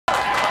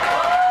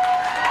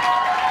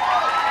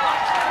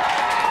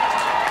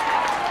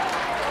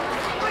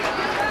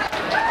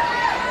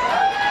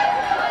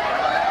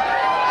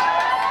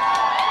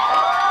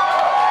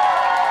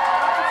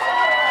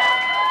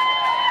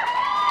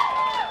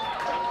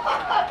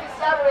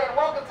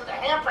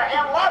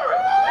Ham4Ham lottery.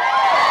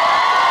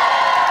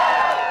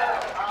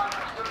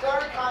 You're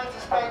very kind to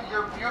spend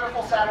your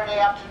beautiful Saturday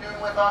afternoon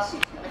with us.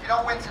 And if you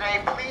don't win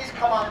today, please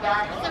come on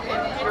back. We'll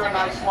give you a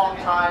nice long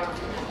time.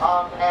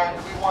 And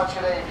we want you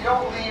to, if you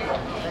don't leave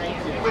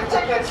with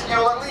tickets,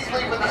 you'll at least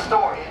leave with the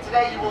story. And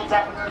today you will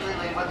definitely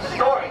leave with the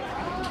story.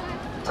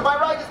 To my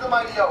right is the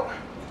mighty oak.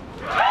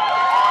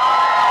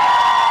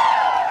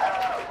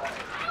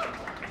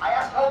 I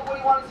asked Oak what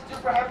he wanted to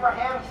do for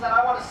Ham4Ham. He said,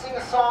 I want to sing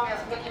a song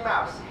as Mickey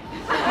Mouse.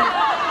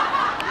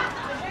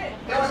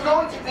 It was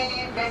going to be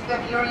Make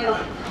Them Hear You,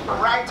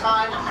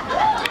 Ragtime,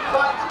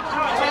 but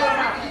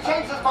he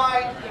changed his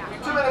mind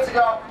 2 minutes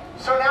ago,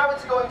 so now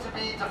it's going to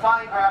be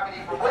Defying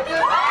Gravity for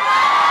Wicked.